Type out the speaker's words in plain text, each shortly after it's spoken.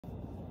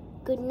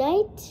Good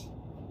night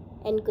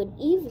and good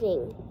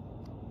evening.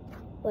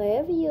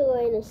 Wherever you're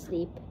going to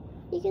sleep,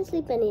 you can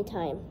sleep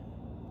anytime.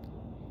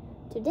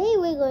 Today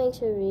we're going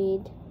to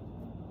read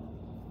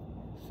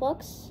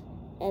Fox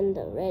and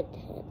the Red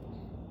Hen.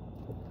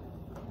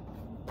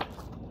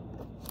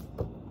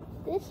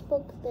 This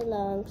book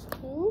belongs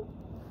to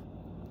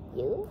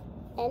you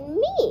and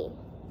me.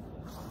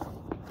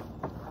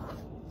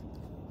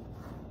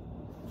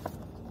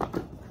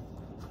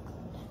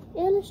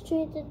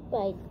 Illustrated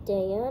by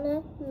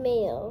Diana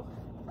Mayo.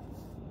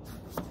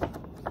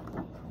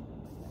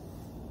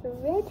 The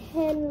red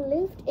hen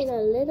lived in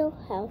a little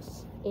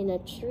house in a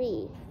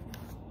tree.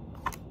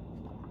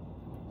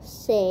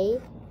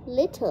 Say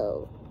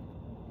little,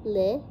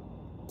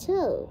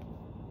 little.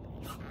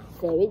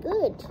 Very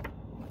good.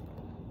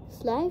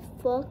 Sly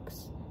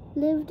Fox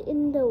lived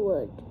in the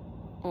wood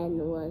and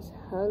was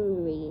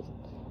hungry.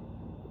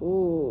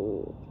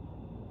 Ooh,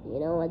 you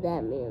know what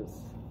that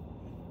means.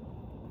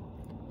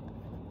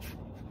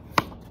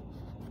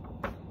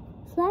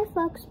 Sly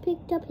Fox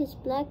picked up his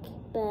black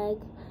bag.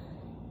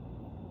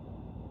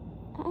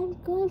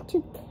 I'm going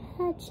to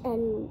catch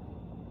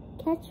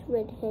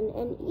Red Hen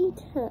and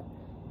eat her,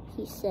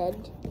 he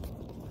said.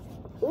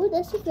 Ooh,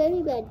 that's a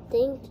very bad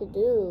thing to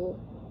do.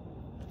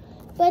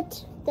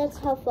 But that's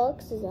how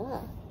foxes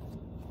are.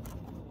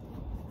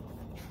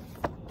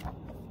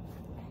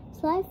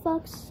 Sly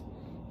Fox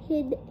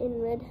hid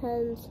in Red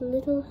Hen's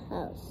little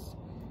house.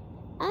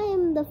 I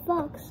am the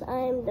fox, I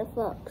am the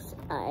fox.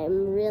 I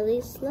am really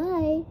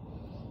sly.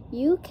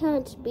 You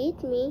can't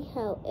beat me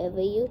however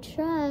you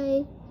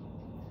try,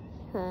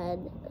 cried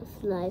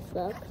Sly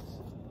Fox.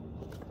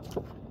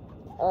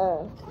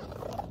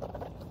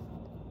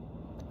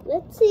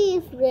 Let's see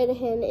if Red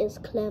Hen is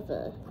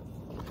clever.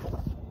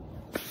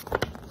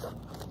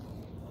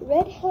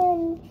 Red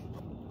Hen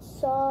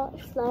saw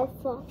Sly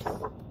Fox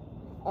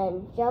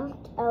and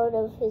jumped out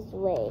of his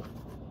way.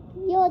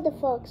 You're the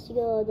fox,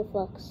 you're the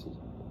fox.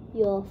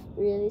 You're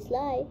really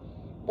sly,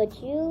 but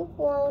you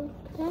won't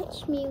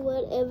catch me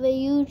whatever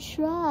you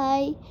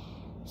try,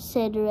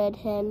 said Red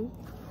Hen.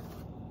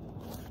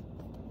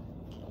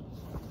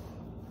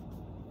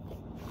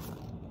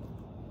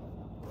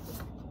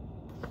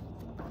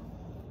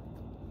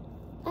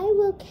 I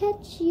will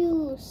catch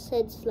you,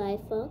 said Sly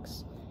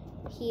Fox.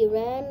 He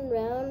ran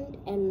round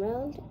and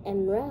round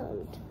and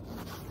round.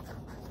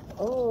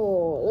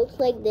 Oh, looks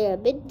like they're a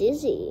bit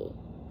dizzy.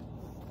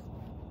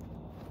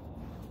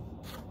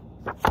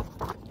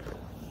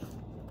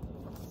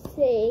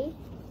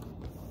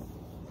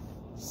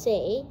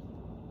 Say,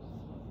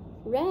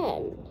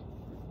 ran.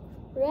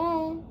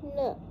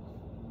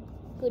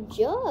 Good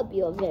job,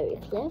 you're very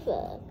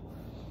clever.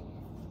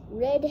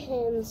 Red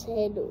Hen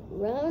said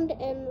round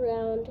and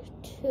round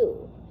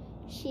too.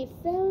 She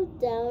fell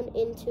down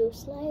into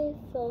Sly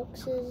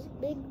Fox's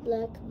big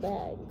black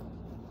bag.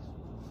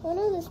 Oh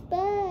no, that's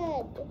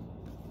bad.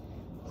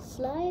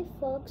 Sly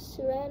Fox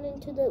ran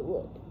into the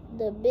wood.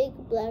 The big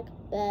black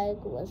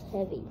bag was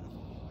heavy,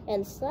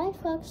 and Sly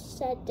Fox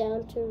sat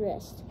down to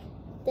rest.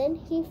 Then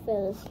he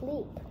fell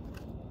asleep.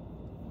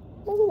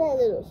 Look at that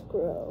little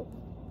squirrel.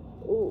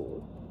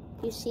 Ooh,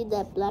 you see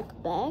that black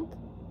bag?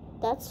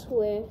 That's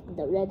where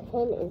the Red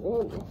Hen is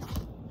in.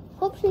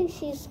 Hopefully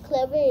she's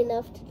clever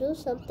enough to do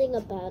something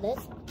about it.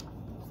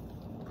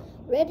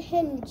 Red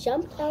Hen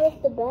jumped out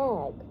of the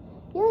bag.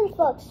 You're the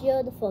fox,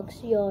 you're the fox,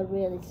 you're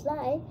really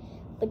sly,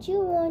 but you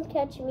won't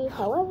catch me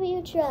however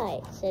you try,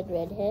 said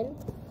Red Hen.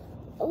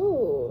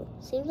 Oh,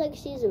 seems like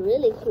she's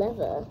really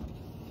clever.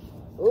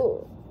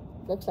 Ooh,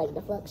 looks like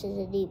the fox is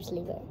a deep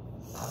sleeper.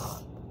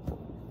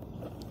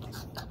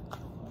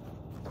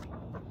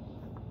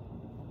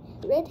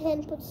 Red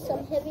Hen put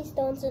some heavy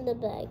stones in the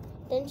bag.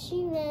 Then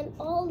she ran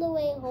all the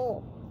way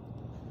home.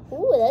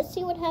 Ooh, let's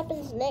see what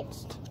happens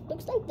next.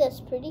 Looks like that's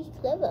pretty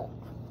clever.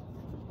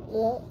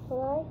 The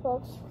Sly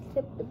Fox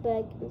tipped the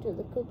bag into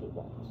the cookie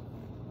box.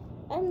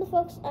 I'm the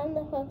fox, I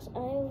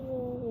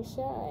will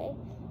recite.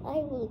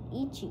 I will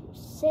eat you.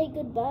 Say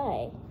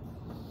goodbye.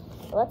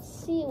 Let's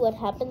see what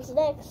happens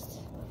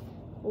next.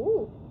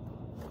 Ooh.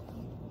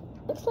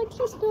 Looks like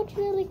she's not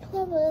really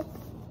clever.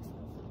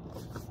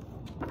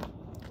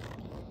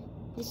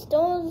 The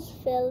stones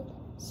fell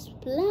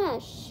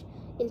splash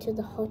into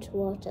the hot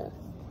water.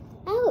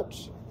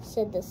 Ouch,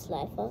 said the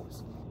Sly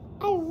Fox.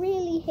 I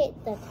really hate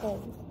that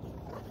hen.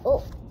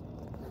 Oh.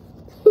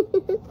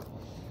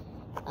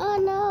 Oh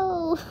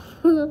no.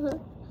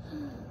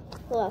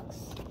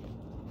 Fox.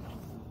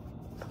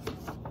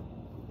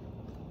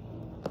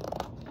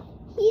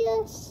 Here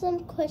are some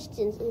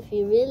questions if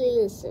you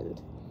really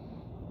listened.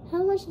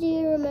 How much do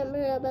you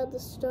remember about the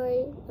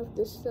story of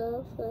the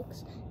Sly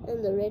Fox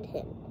and the Red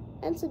Hen?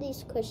 Answer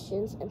these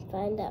questions and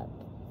find out.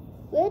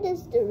 Where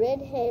does the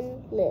Red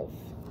Hen live?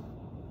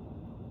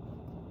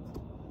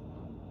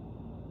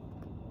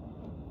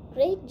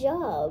 Great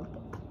job.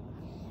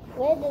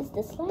 Where does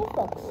the Sly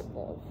Fox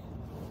live?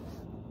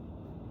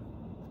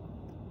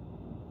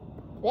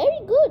 Very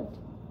good.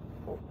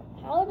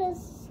 How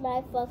does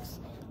Sly Fox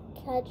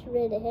catch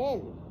Red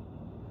Hen?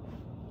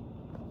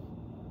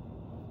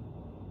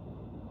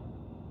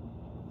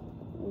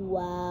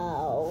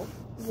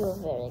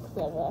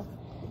 clever.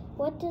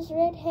 What does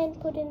Red Hen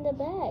put in the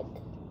bag?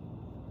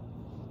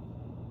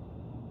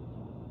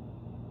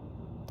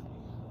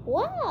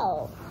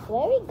 Wow,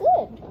 very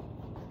good.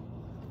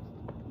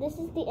 This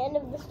is the end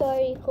of the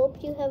story.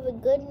 Hope you have a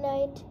good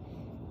night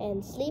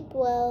and sleep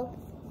well.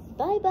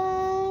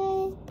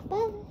 Bye-bye.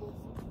 Bye.